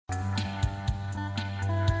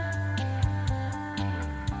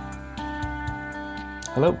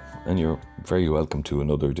Hello, and you're very welcome to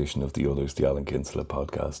another edition of the Others, the Alan Kinsella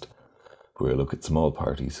podcast, where I look at small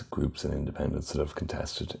parties, groups and independents that have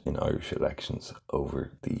contested in Irish elections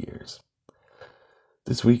over the years.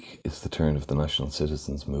 This week is the turn of the National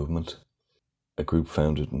Citizens Movement, a group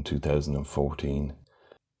founded in 2014,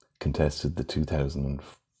 contested the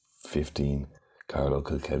 2015 Carlow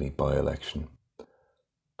Kilkelly by-election,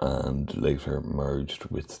 and later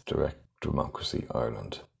merged with Direct Democracy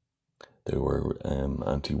Ireland. There were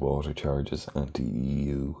anti-water charges,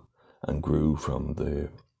 anti-EU, and grew from the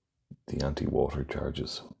anti-water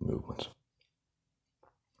charges movement.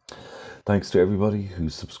 Thanks to everybody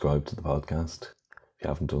who's subscribed to the podcast. If you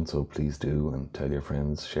haven't done so, please do, and tell your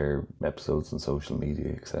friends, share episodes on social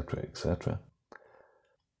media, etc., etc.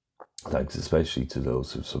 Thanks especially to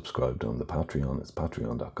those who've subscribed on the Patreon. It's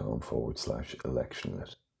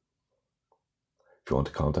patreon.com/electionlit. If you want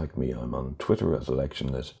to contact me, I'm on Twitter at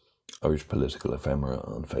electionlit, Irish Political Ephemera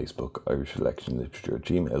on Facebook, Irish Election Literature,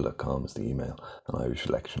 gmail.com is the email, and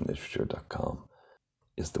irishelectionliterature.com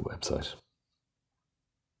is the website.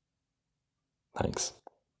 Thanks.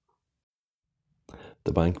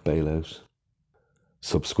 The bank bailout,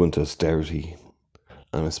 subsequent austerity,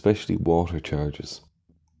 and especially water charges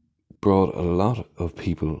brought a lot of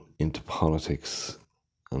people into politics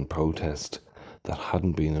and protest that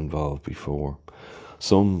hadn't been involved before.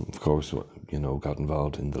 Some, of course, got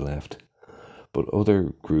involved in the left, but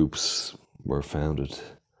other groups were founded,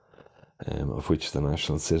 of which the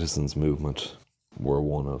National Citizens Movement were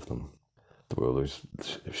one of them. There were others,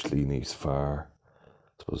 Sliaini's Far, I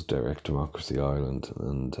suppose Direct Democracy Ireland,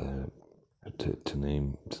 and to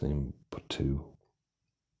name but two.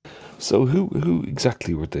 So who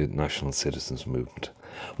exactly were the National Citizens Movement?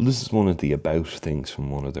 Well, this is one of the about things from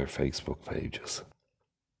one of their Facebook pages.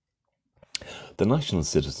 The National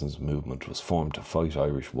Citizens Movement was formed to fight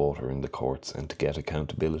Irish water in the courts and to get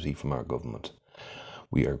accountability from our government.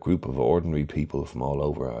 We are a group of ordinary people from all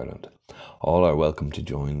over Ireland. All are welcome to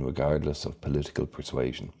join regardless of political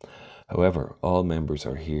persuasion. However, all members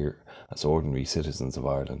are here as ordinary citizens of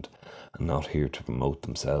Ireland and not here to promote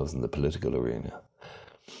themselves in the political arena.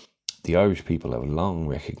 The Irish people have long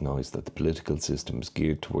recognised that the political system is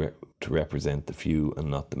geared to represent the few and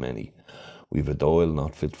not the many. We've a Dáil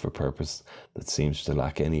not fit for purpose that seems to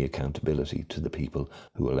lack any accountability to the people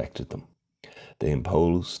who elected them. They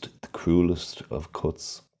imposed the cruelest of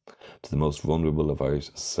cuts to the most vulnerable of our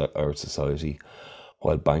society,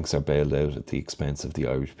 while banks are bailed out at the expense of the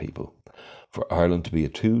Irish people. For Ireland to be a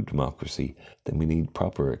true democracy, then we need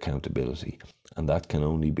proper accountability, and that can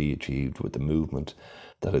only be achieved with a movement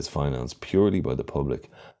that is financed purely by the public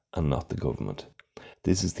and not the government.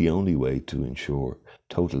 This is the only way to ensure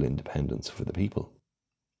total independence for the people.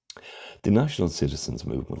 The National Citizens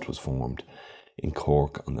Movement was formed in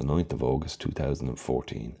Cork on the 9th of August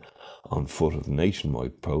 2014. On foot of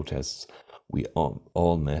nationwide protests, we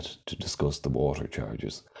all met to discuss the water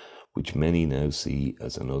charges, which many now see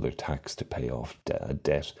as another tax to pay off a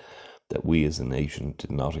debt that we as a nation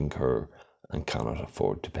did not incur and cannot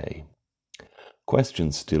afford to pay.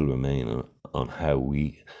 Questions still remain on how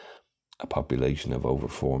we, a population of over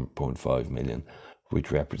 4.5 million,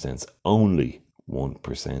 which represents only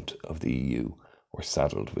 1% of the EU, were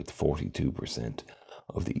saddled with 42%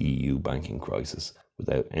 of the EU banking crisis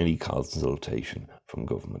without any consultation from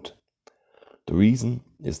government. The reason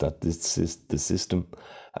is that the system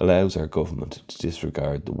allows our government to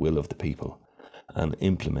disregard the will of the people and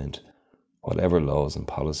implement whatever laws and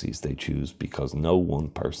policies they choose because no one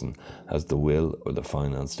person has the will or the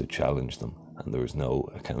finance to challenge them, and there is no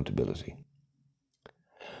accountability.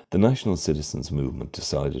 The National Citizens Movement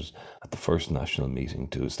decided at the first national meeting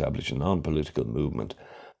to establish a non-political movement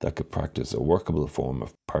that could practice a workable form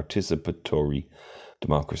of participatory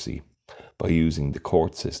democracy by using the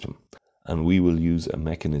court system, and we will use a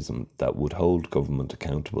mechanism that would hold government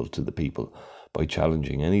accountable to the people by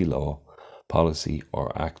challenging any law, policy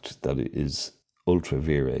or act that is ultra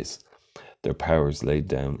vires, their powers laid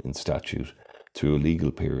down in statute through a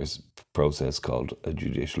legal process called a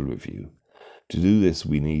judicial review. To do this,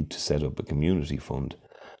 we need to set up a community fund,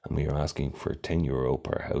 and we are asking for €10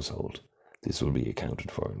 per household. This will be accounted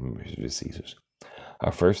for when we're seated.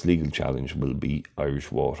 Our first legal challenge will be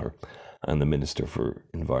Irish Water and the Minister for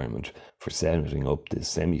Environment for setting up this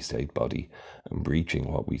semi-state body and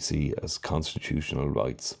breaching what we see as constitutional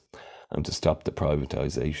rights, and to stop the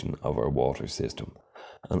privatisation of our water system,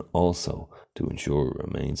 and also to ensure it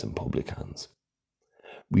remains in public hands.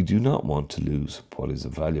 We do not want to lose what is a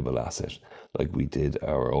valuable asset like we did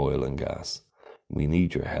our oil and gas. We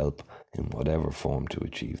need your help in whatever form to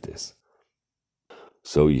achieve this.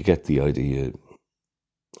 So you get the idea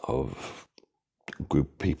of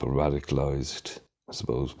group of people radicalised, I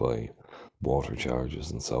suppose, by water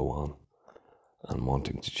charges and so on, and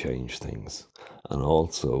wanting to change things. And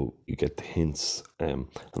also you get the hints, and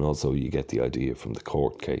also you get the idea from the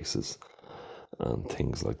court cases and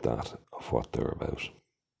things like that of what they're about.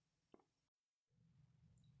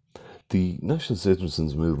 The National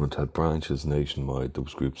Citizens Movement had branches nationwide. There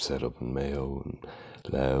was groups set up in Mayo and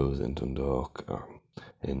Louth, in Dundalk, or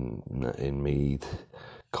in Meath,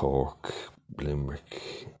 Cork,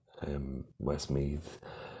 Limerick, Westmeath,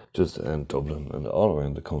 just and Dublin, and all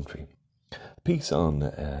around the country. A piece on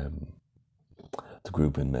the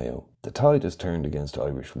group in Mayo. The tide has turned against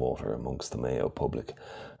Irish water amongst the Mayo public,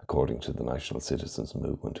 according to the National Citizens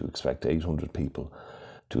Movement, who expect 800 people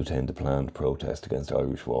to attend a planned protest against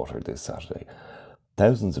Irish water this Saturday.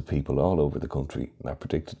 Thousands of people all over the country are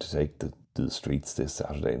predicted to take to the streets this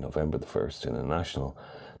Saturday, November the 1st, in a national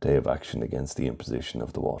day of action against the imposition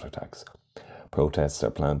of the water tax. Protests are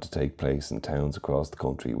planned to take place in towns across the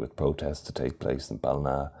country, with protests to take place in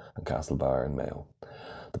Ballina and Castlebar and Mayo.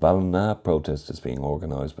 The Ballina protest is being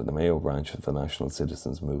organised by the Mayo branch of the National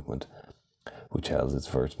Citizens Movement, which held its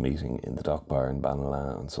first meeting in the Dock Bar in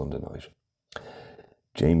Ballina on Sunday night.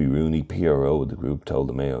 Jamie Rooney, PRO of the group, told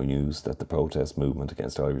the Mayo News that the protest movement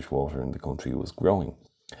against Irish water in the country was growing,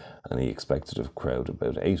 and he expected a crowd of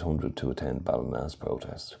about 800 to attend Ballina's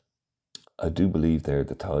protest. I do believe there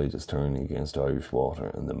the tide is turning against Irish water,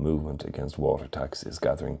 and the movement against water tax is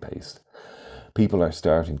gathering pace. People are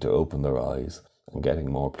starting to open their eyes and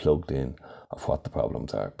getting more plugged in of what the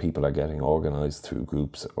problems are. People are getting organised through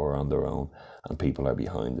groups or on their own, and people are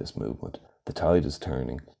behind this movement. The tide is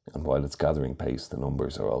turning, and while it's gathering pace, the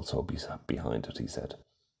numbers are also behind it, he said.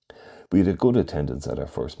 We had a good attendance at our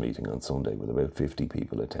first meeting on Sunday, with about 50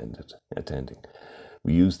 people attending.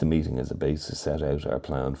 We used the meeting as a base to set out our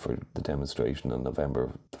plan for the demonstration on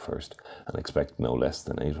November the 1st, and expect no less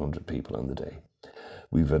than 800 people on the day.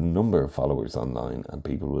 We've a number of followers online, and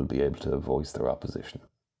people will be able to voice their opposition.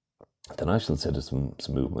 The National Citizens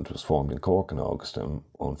Movement was formed in Cork in August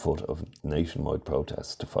on foot of nationwide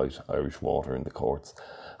protests to fight Irish water in the courts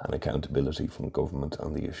and accountability from government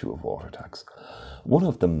on the issue of water tax. One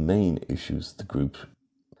of the main issues the group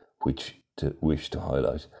wish to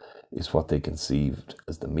highlight is what they conceived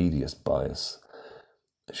as the media's bias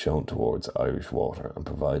shown towards Irish water, and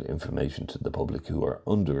provide information to the public who are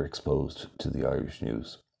underexposed to the Irish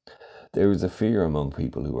news. There is a fear among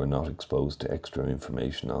people who are not exposed to extra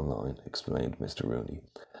information online, explained Mr. Rooney.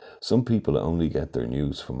 Some people only get their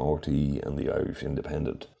news from RTE and the Irish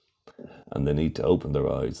Independent, and they need to open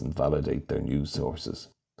their eyes and validate their news sources.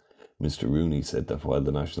 Mr. Rooney said that while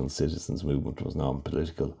the National Citizens Movement was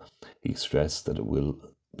non-political, he stressed that it will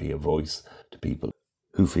be a voice to people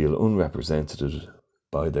who feel unrepresented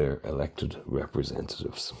by their elected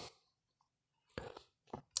representatives.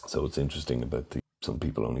 So it's interesting about some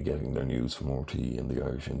people only getting their news from RTE and the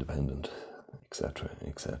Irish Independent, etc.,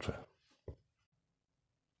 etc.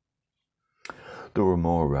 There were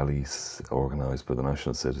more rallies organised by the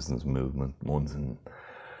National Citizens Movement, ones in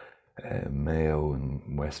Mayo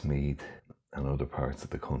and Westmeath and other parts of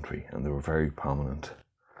the country, and they were very prominent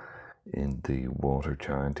in the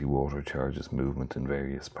anti-water charges movement in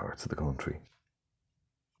various parts of the country.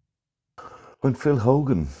 When Phil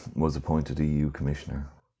Hogan was appointed EU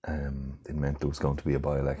Commissioner, it meant there was going to be a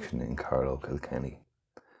by-election in Carlow, Kilkenny,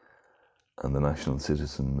 and the National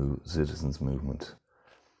Citizens Movement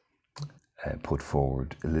put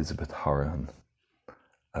forward Elizabeth Horahan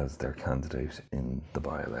as their candidate in the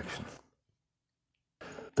by-election.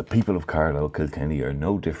 The people of Carlow, Kilkenny are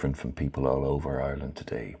no different from people all over Ireland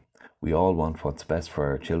today. We all want what's best for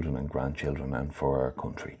our children and grandchildren and for our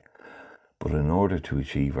country. But in order to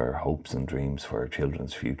achieve our hopes and dreams for our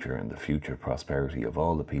children's future and the future prosperity of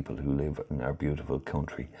all the people who live in our beautiful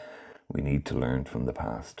country, we need to learn from the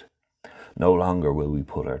past. No longer will we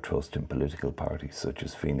put our trust in political parties such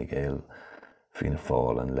as Fine Gael, Fianna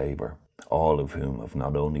Fáil and Labour, all of whom have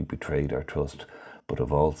not only betrayed our trust, but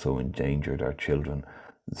have also endangered our children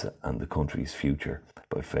and the country's future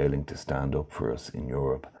by failing to stand up for us in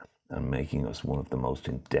Europe and making us one of the most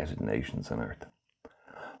indebted nations on earth.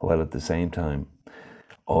 While at the same time,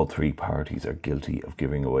 all three parties are guilty of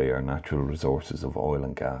giving away our natural resources of oil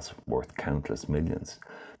and gas worth countless millions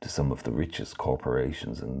to some of the richest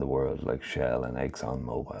corporations in the world like Shell and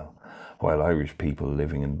ExxonMobil, while Irish people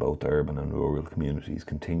living in both urban and rural communities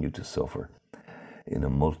continue to suffer in a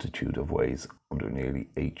multitude of ways under nearly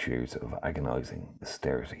 8 years of agonising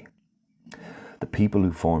austerity. The people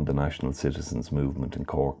who formed the National Citizens Movement in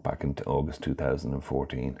Cork back in August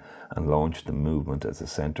 2014 and launched the movement as a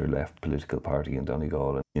centre-left political party in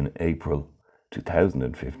Donegal in April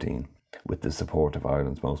 2015 with the support of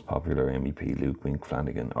Ireland's most popular MEP, Luke Mink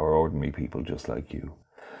Flanagan, are ordinary people just like you.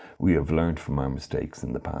 We have learned from our mistakes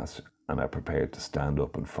in the past and are prepared to stand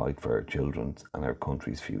up and fight for our children's and our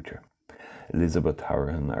country's future. Elizabeth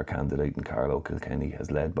Hourihan, our candidate in Carlow Kilkenny,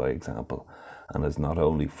 has led by example and has not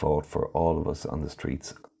only fought for all of us on the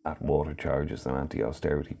streets at water charges and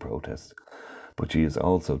anti-austerity protests, but she has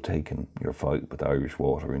also taken your fight with Irish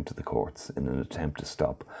Water into the courts in an attempt to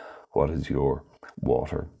stop what is your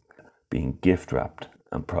water being gift-wrapped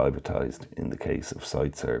and privatised in the case of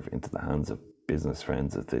SiteServe into the hands of business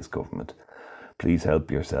friends of this government. Please help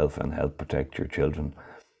yourself and help protect your children's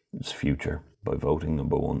future by voting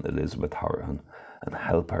number 1 Elizabeth Hourihan and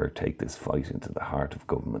help her take this fight into the heart of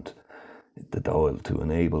government, the Dáil, to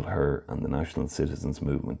enable her and the National Citizens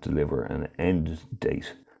Movement deliver an end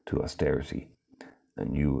date to austerity,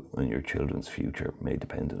 and you and your children's future may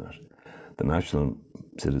depend on it. The National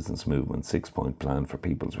Citizens Movement 6-point plan for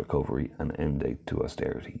people's recovery and end date to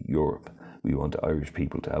austerity. Europe. We want Irish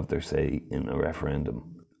people to have their say in a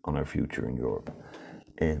referendum on our future in Europe.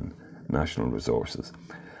 N. National resources.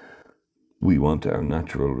 We want our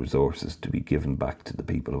natural resources to be given back to the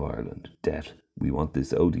people of Ireland. Debt. We want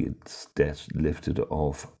this odious debt lifted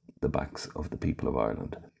off the backs of the people of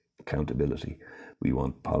Ireland. Accountability. We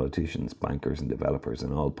want politicians, bankers and developers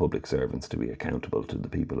and all public servants to be accountable to the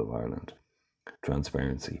people of Ireland.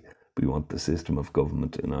 Transparency. We want the system of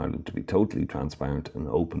government in Ireland to be totally transparent and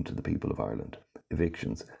open to the people of Ireland.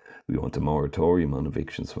 Evictions. We want a moratorium on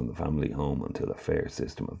evictions from the family home until a fair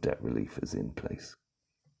system of debt relief is in place.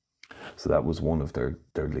 So that was one of their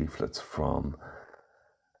leaflets from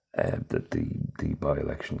the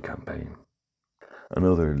by-election campaign.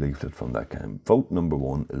 Another leaflet from that campaign. Vote number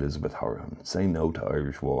 1, Elizabeth Hourihan. Say no to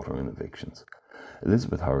Irish water and evictions.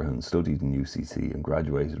 Elizabeth Hourihan studied in UCC and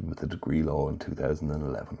graduated with a degree law in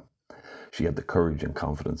 2011. She had the courage and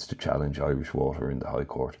confidence to challenge Irish water in the High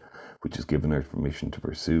Court, which has given her permission to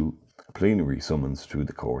pursue a plenary summons through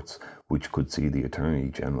the courts, which could see the Attorney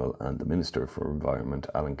General and the Minister for Environment,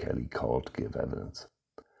 Alan Kelly, called to give evidence.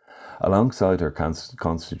 Alongside her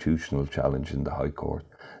constitutional challenge in the High Court,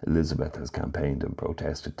 Elizabeth has campaigned and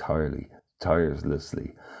protested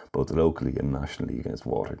tirelessly, both locally and nationally, against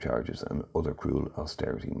water charges and other cruel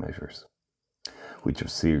austerity measures, which have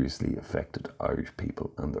seriously affected Irish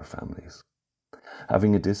people and their families.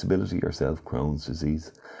 Having a disability herself, Crohn's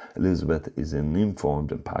disease, Elizabeth is an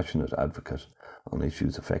informed and passionate advocate on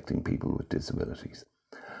issues affecting people with disabilities,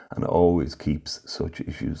 and always keeps such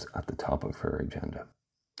issues at the top of her agenda.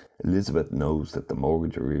 Elizabeth knows that the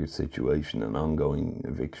mortgage arrears situation and ongoing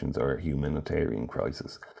evictions are a humanitarian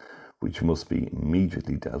crisis, which must be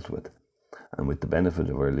immediately dealt with, and with the benefit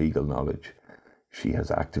of her legal knowledge, she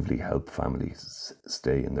has actively helped families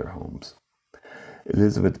stay in their homes.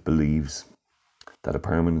 Elizabeth believes that a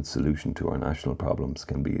permanent solution to our national problems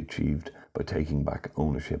can be achieved by taking back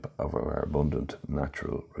ownership of our abundant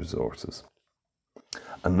natural resources.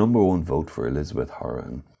 A number 1 vote for Elizabeth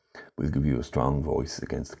Hourihan will give you a strong voice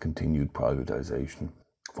against the continued privatisation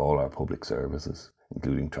of all our public services,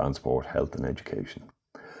 including transport, health and education.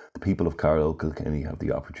 The people of Carlow Kilkenny have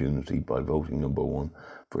the opportunity, by voting number 1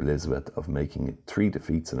 for Elizabeth, of making it 3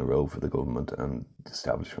 defeats in a row for the government and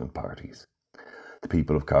establishment parties. The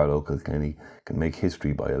people of Carlow Kilkenny can make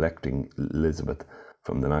history by electing Elizabeth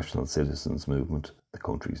from the National Citizens Movement, the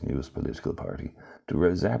country's newest political party, to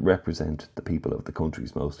represent the people of the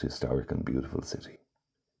country's most historic and beautiful city.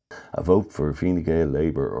 A vote for Fine Gael,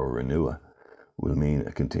 Labour or Renua will mean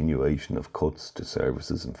a continuation of cuts to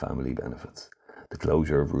services and family benefits. The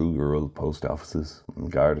closure of rural post offices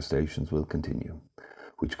and Garda stations will continue,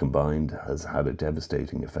 which combined has had a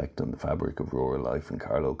devastating effect on the fabric of rural life in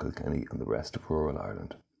Carlow Kilkenny and the rest of rural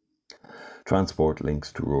Ireland. Transport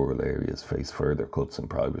links to rural areas face further cuts and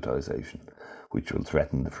privatisation, which will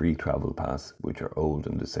threaten the free travel pass which our old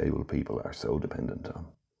and disabled people are so dependent on.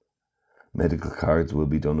 Medical cards will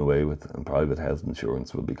be done away with and private health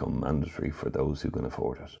insurance will become mandatory for those who can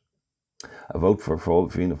afford it. A vote for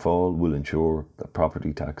Fianna Fáil will ensure that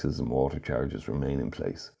property taxes and water charges remain in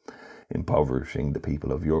place, impoverishing the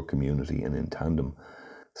people of your community and in tandem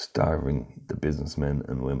starving the businessmen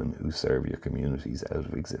and women who serve your communities out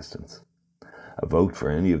of existence. A vote for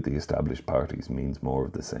any of the established parties means more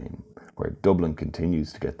of the same, where Dublin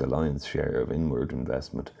continues to get the lion's share of inward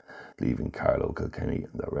investment, leaving Carlow Kilkenny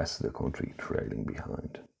and the rest of the country trailing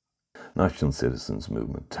behind. National Citizens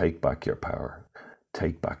Movement, take back your power,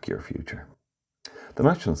 take back your future. The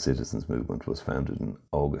National Citizens Movement was founded in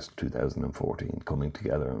August 2014, coming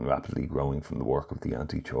together and rapidly growing from the work of the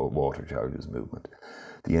anti-water charges movement.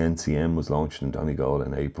 The NCM was launched in Donegal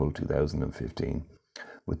in April 2015,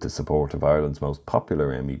 with the support of Ireland's most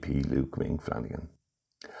popular MEP, Luke Ming Flanagan.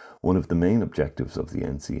 One of the main objectives of the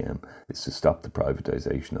NCM is to stop the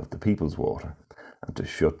privatisation of the people's water and to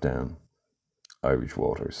shut down Irish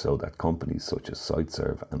Water so that companies such as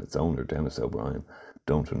Sightserve and its owner Denis O'Brien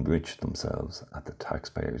don't enrich themselves at the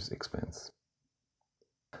taxpayers' expense.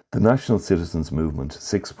 The National Citizens Movement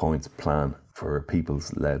 6 points plan for a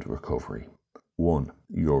people's-led recovery. 1.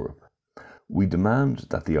 Europe. We demand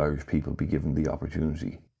that the Irish people be given the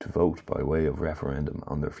opportunity to vote by way of referendum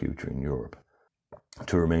on their future in Europe.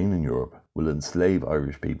 To remain in Europe will enslave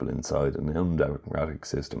Irish people inside an undemocratic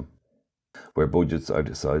system where budgets are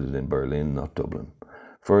decided in Berlin, not Dublin.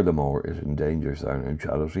 Furthermore, it endangers our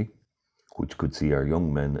neutrality, which could see our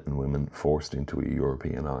young men and women forced into a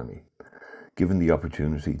European army. Given the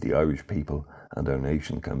opportunity, the Irish people and our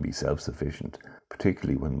nation can be self-sufficient,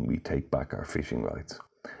 particularly when we take back our fishing rights.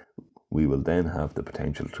 We will then have the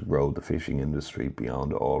potential to grow the fishing industry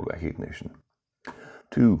beyond all recognition.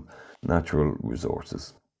 2. Natural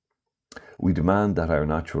resources. We demand that our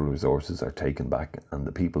natural resources are taken back and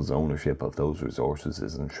the people's ownership of those resources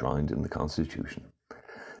is enshrined in the Constitution.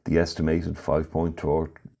 The estimated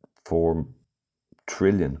 5.4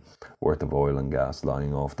 trillion worth of oil and gas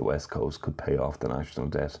lying off the west coast could pay off the national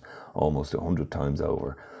debt almost 100 times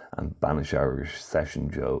over and banish our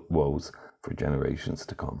recession woes for generations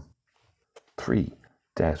to come. 3.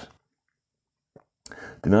 Debt.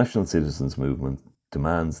 The National Citizens Movement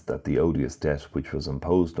demands that the odious debt which was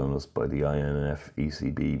imposed on us by the IMF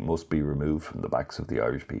ECB must be removed from the backs of the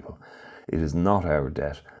Irish people. It is not our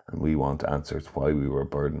debt, and we want answers why we were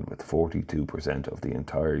burdened with 42% of the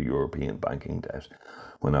entire European banking debt,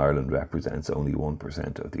 when Ireland represents only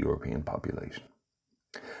 1% of the European population.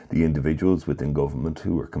 The individuals within government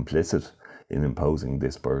who were complicit in imposing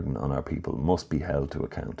this burden on our people must be held to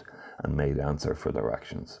account and made answer for their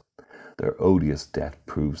actions. Their odious debt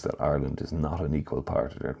proves that Ireland is not an equal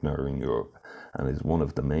partner in Europe and is one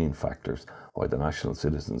of the main factors why the National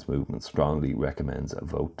Citizens Movement strongly recommends a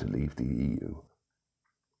vote to leave the EU.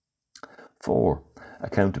 4.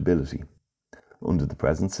 Accountability. Under the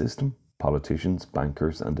present system, politicians,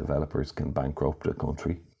 bankers and developers can bankrupt a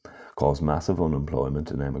country, cause massive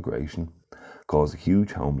unemployment and emigration, cause a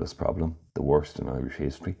huge homeless problem, the worst in Irish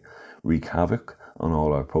history, wreak havoc on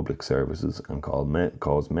all our public services and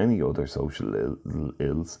cause many other social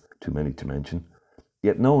ills, too many to mention,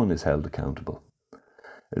 yet no one is held accountable.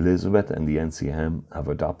 Elizabeth and the NCM have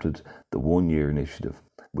adopted the one-year initiative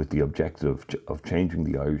with the objective of changing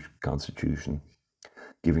the Irish Constitution,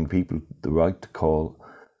 giving people the right to call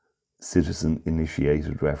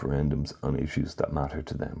citizen-initiated referendums on issues that matter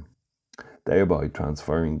to them, thereby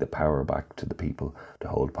transferring the power back to the people to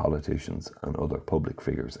hold politicians and other public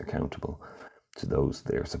figures accountable to those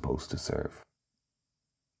they are supposed to serve.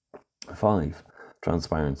 5.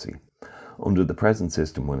 Transparency. Under the present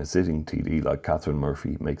system, when a sitting TD like Catherine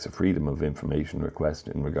Murphy makes a Freedom of Information request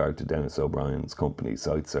in regard to Denis O'Brien's company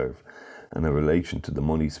Sightserve and in relation to the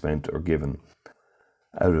money spent or given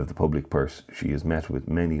out of the public purse, she is met with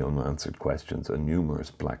many unanswered questions and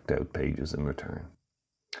numerous blacked out pages in return.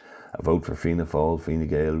 A vote for Fianna Fáil, Fine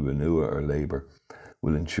Gael, Renua or Labour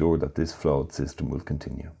will ensure that this flawed system will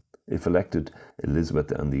continue. If elected,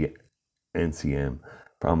 Elizabeth and the NCM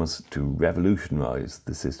promise to revolutionise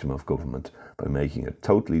the system of government by making it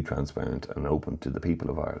totally transparent and open to the people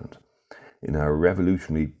of Ireland. In our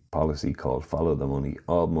revolutionary policy called Follow the Money,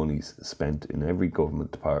 all monies spent in every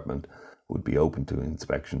government department would be open to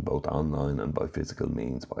inspection both online and by physical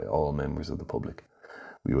means by all members of the public.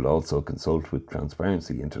 We will also consult with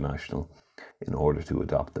Transparency International in order to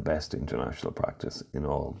adopt the best international practice in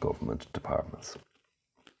all government departments.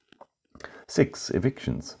 6.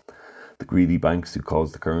 Evictions. The greedy banks who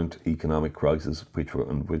caused the current economic crisis, which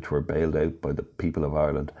were bailed out by the people of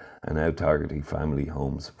Ireland, are now targeting family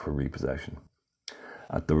homes for repossession.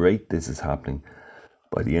 At the rate this is happening,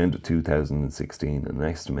 by the end of 2016, an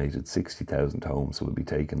estimated 60,000 homes will be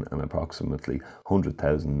taken and approximately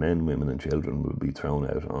 100,000 men, women and children will be thrown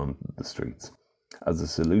out on the streets. As a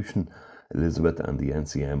solution, Elizabeth and the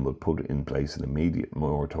NCM will put in place an immediate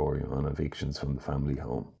moratorium on evictions from the family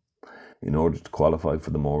home. In order to qualify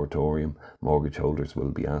for the moratorium, mortgage holders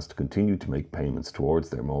will be asked to continue to make payments towards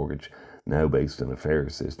their mortgage, now based on a fairer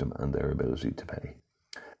system and their ability to pay.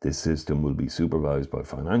 This system will be supervised by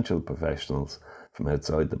financial professionals from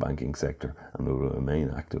outside the banking sector and will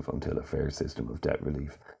remain active until a fair system of debt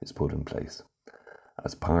relief is put in place.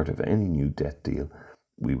 As part of any new debt deal,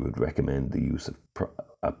 we would recommend the use of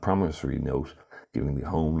a promissory note, giving the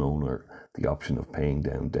homeowner the option of paying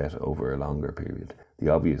down debt over a longer period. The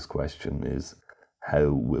obvious question is, how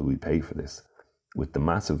will we pay for this? with the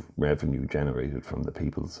massive revenue generated from the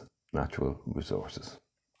people's natural resources.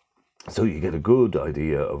 So you get a good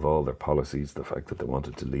idea of all their policies, the fact that they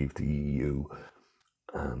wanted to leave the EU,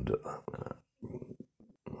 and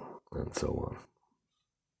so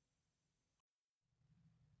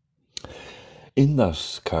on. In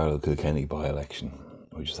that Carlow Kilkenny by-election,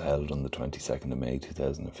 which was held on the 22nd of May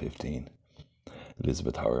 2015,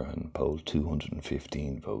 Elizabeth Horahan polled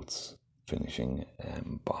 215 votes, finishing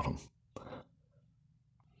bottom.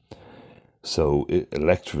 So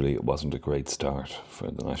electorally, it wasn't a great start for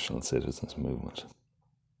the National Citizens Movement.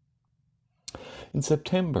 In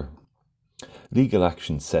September, legal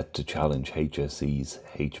action set to challenge HSE's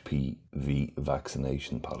HPV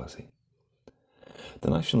vaccination policy. The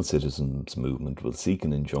National Citizens Movement will seek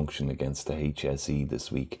an injunction against the HSE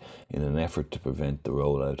this week in an effort to prevent the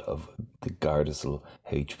rollout of the Gardasil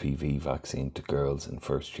HPV vaccine to girls in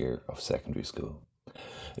first year of secondary school.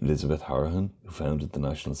 Elizabeth Horahan, who founded the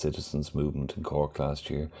National Citizens Movement in Cork last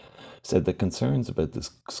year, said that concerns about the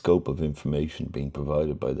scope of information being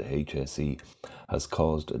provided by the HSE has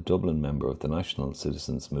caused a Dublin member of the National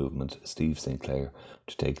Citizens Movement, Steve Sinclair,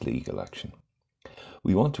 to take legal action.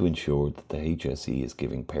 We want to ensure that the HSE is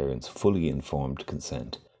giving parents fully informed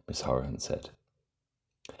consent, Ms Horahan said.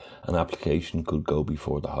 An application could go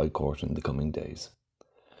before the High Court in the coming days.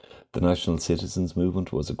 The National Citizens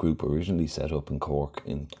Movement was a group originally set up in Cork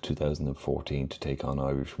in 2014 to take on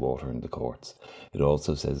Irish water in the courts. It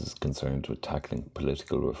also says it's concerned with tackling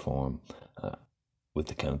political reform with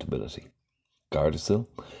accountability. Gardasil,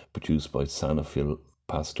 produced by Sanofi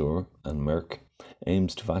Pasteur and Merck,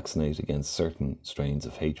 aims to vaccinate against certain strains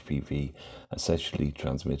of HPV, a sexually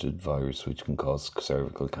transmitted virus which can cause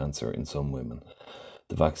cervical cancer in some women.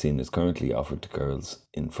 The vaccine is currently offered to girls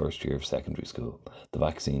in first year of secondary school. The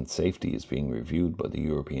vaccine's safety is being reviewed by the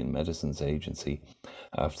European Medicines Agency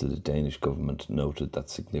after the Danish government noted that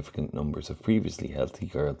significant numbers of previously healthy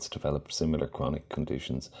girls developed similar chronic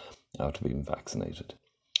conditions after being vaccinated.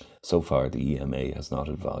 So far, the EMA has not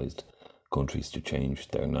advised countries to change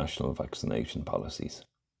their national vaccination policies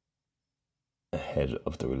ahead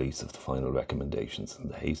of the release of the final recommendations, and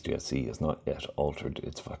the HSE has not yet altered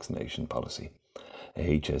its vaccination policy.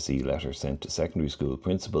 A HSE letter sent to secondary school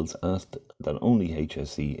principals asked that only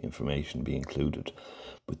HSE information be included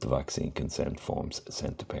with the vaccine consent forms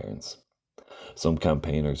sent to parents. Some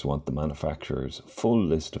campaigners want the manufacturer's full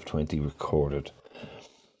list of 20 recorded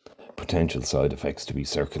potential side effects to be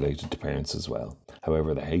circulated to parents as well.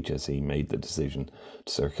 However, the HSE made the decision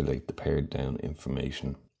to circulate the pared down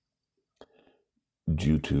information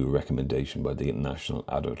due to a recommendation by the National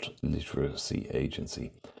Adult Literacy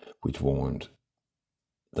Agency, which warned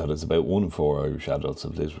that as about 1 in 4 Irish adults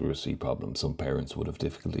have literacy problems, some parents would have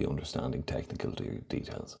difficulty understanding technical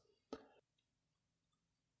details.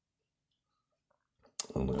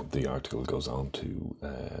 And the article goes on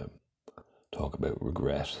to talk about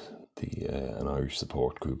regret, an Irish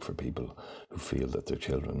support group for people who feel that their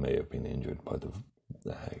children may have been injured by the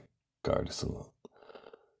Gardasil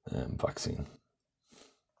vaccine.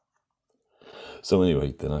 So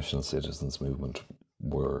anyway, the National Citizens Movement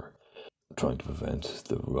were trying to prevent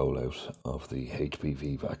the rollout of the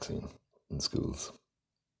HPV vaccine in schools.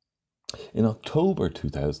 In October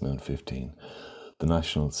 2015, the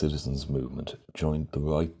National Citizens Movement joined the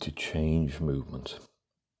Right to Change movement.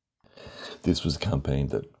 This was a campaign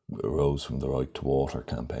that arose from the Right to Water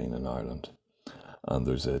campaign in Ireland, and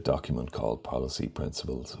there's a document called Policy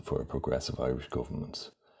Principles for a Progressive Irish Government.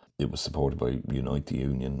 It was supported by Unite the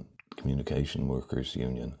Union, Communication Workers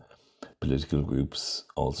Union. Political groups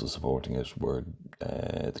also supporting it were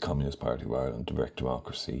the Communist Party of Ireland, Direct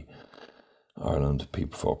Democracy Ireland,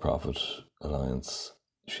 People for Profit Alliance,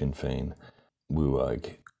 Sinn Féin,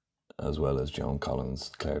 WUAG, as well as John Collins,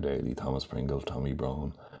 Claire Daly, Thomas Pringle, Tommy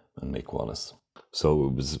Brown and Mick Wallace.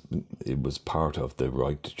 So it was part of the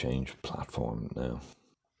Right to Change platform now.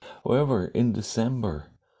 However, in December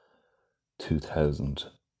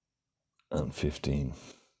 2015,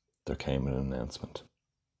 there came an announcement.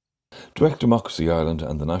 Direct Democracy Ireland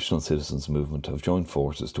and the National Citizens Movement have joined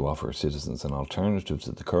forces to offer citizens an alternative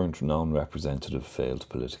to the current non-representative failed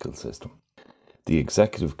political system. The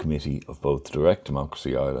Executive Committee of both Direct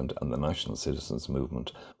Democracy Ireland and the National Citizens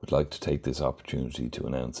Movement would like to take this opportunity to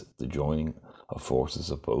announce the joining of forces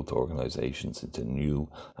of both organisations into a new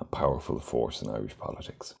and powerful force in Irish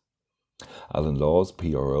politics. Alan Laws,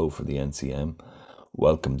 PRO for the NCM,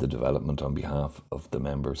 welcomed the development on behalf of the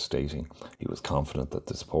members, stating he was confident that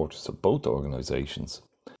the supporters of both organisations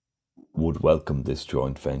would welcome this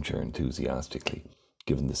joint venture enthusiastically,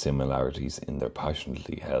 given the similarities in their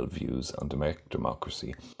passionately held views on direct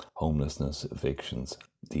democracy, homelessness, evictions,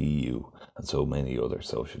 the EU, and so many other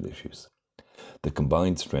social issues. The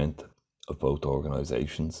combined strength of both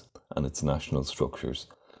organisations and its national structures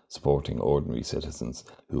supporting ordinary citizens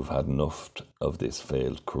who have had enough of this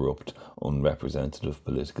failed, corrupt, unrepresentative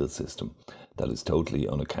political system that is totally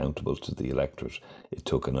unaccountable to the electorate it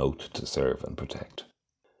took an oath to serve and protect.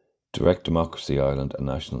 Direct Democracy Ireland, a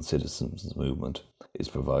national citizens movement, is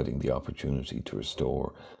providing the opportunity to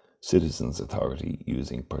restore citizens' authority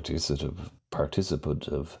using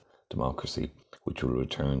participative democracy, which will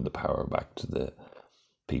return the power back to the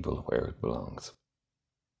people where it belongs.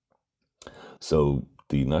 So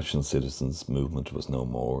the National Citizens Movement was no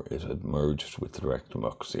more. It had merged with Direct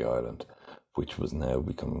Democracy Ireland, which would now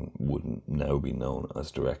be known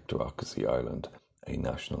as Direct Democracy Ireland, a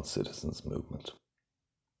national citizens movement.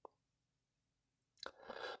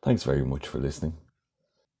 Thanks very much for listening.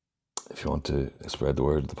 If you want to spread the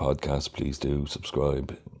word of the podcast, please do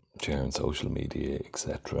subscribe, share on social media,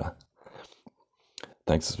 etc.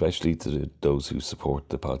 Thanks especially to those who support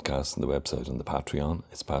the podcast and the website and the Patreon.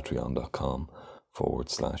 It's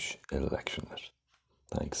patreon.com/electionit.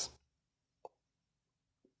 Thanks.